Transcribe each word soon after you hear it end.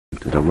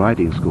student at a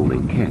riding school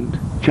in Kent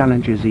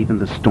challenges even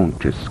the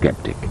staunchest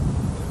sceptic.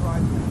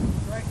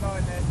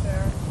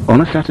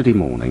 On a Saturday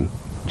morning,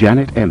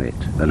 Janet Emmett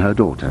and her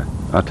daughter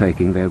are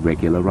taking their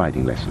regular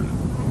riding lesson.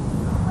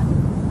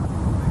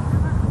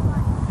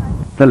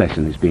 The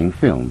lesson is being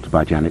filmed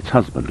by Janet's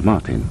husband,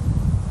 Martin.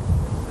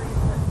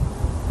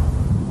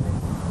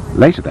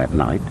 Later that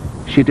night,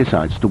 she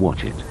decides to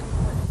watch it.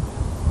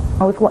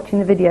 I was watching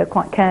the video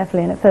quite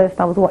carefully, and at first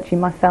I was watching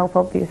myself,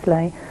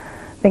 obviously,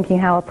 thinking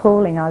how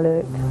appalling I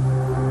looked.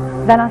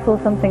 Then I saw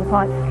something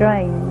quite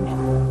strange.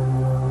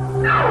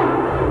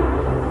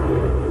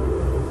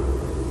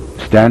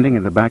 Standing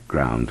in the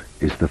background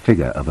is the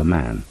figure of a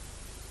man.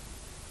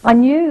 I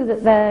knew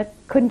that there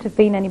couldn't have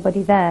been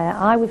anybody there.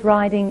 I was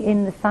riding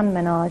in the sand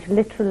menage,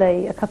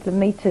 literally a couple of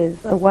metres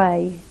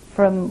away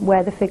from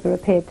where the figure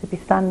appeared to be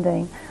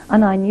standing,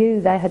 and I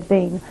knew there had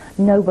been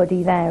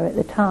nobody there at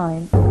the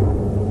time.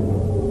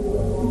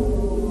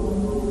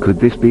 Could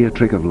this be a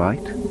trick of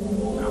light?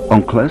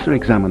 On closer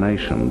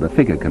examination, the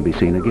figure can be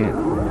seen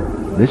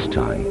again. This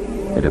time,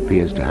 it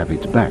appears to have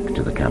its back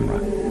to the camera.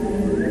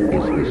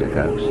 Is this a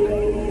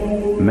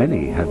ghost?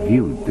 Many have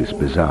viewed this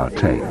bizarre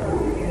tape.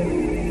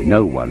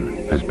 No one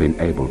has been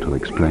able to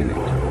explain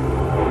it.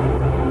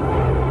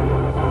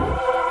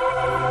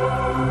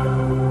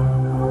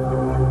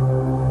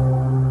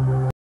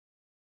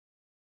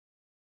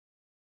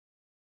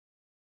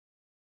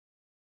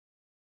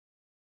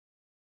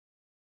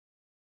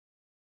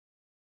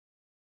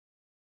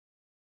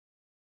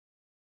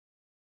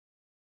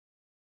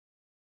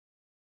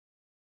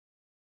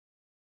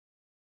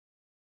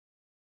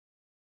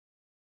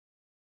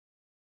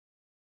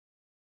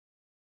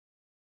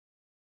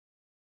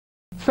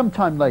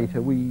 Sometime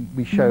later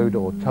we showed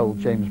or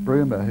told James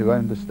Broomer, who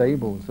owned the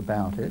stables,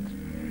 about it.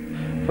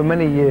 For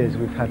many years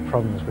we've had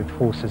problems with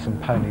horses and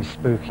ponies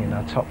spooking in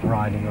our top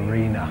riding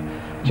arena.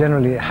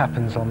 Generally it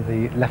happens on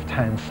the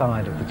left-hand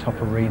side of the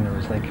top arena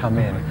as they come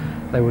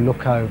in. They will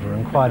look over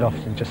and quite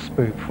often just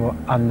spook for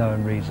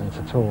unknown reasons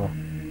at all.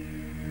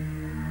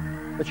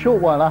 A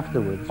short while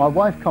afterwards, my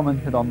wife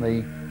commented on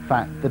the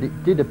fact that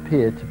it did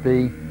appear to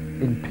be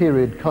in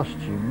period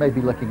costume,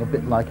 maybe looking a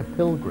bit like a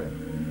pilgrim.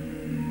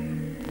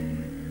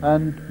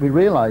 And we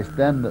realised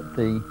then that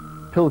the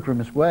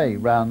Pilgrim's Way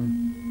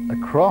ran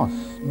across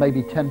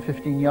maybe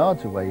 10-15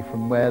 yards away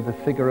from where the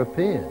figure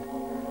appeared.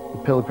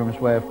 The Pilgrim's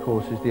Way, of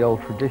course, is the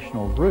old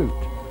traditional route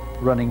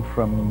running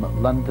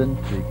from London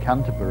to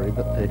Canterbury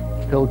that the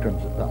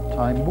pilgrims at that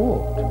time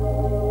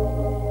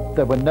walked.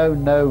 There were no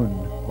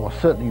known, or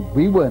certainly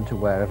we weren't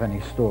aware of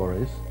any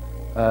stories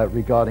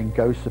regarding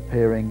ghosts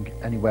appearing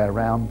anywhere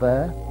around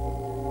there.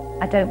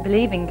 I don't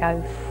believe in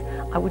ghosts.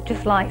 I would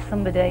just like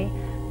somebody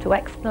to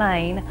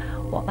explain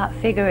what that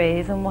figure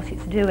is and what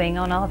it's doing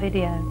on our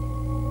video.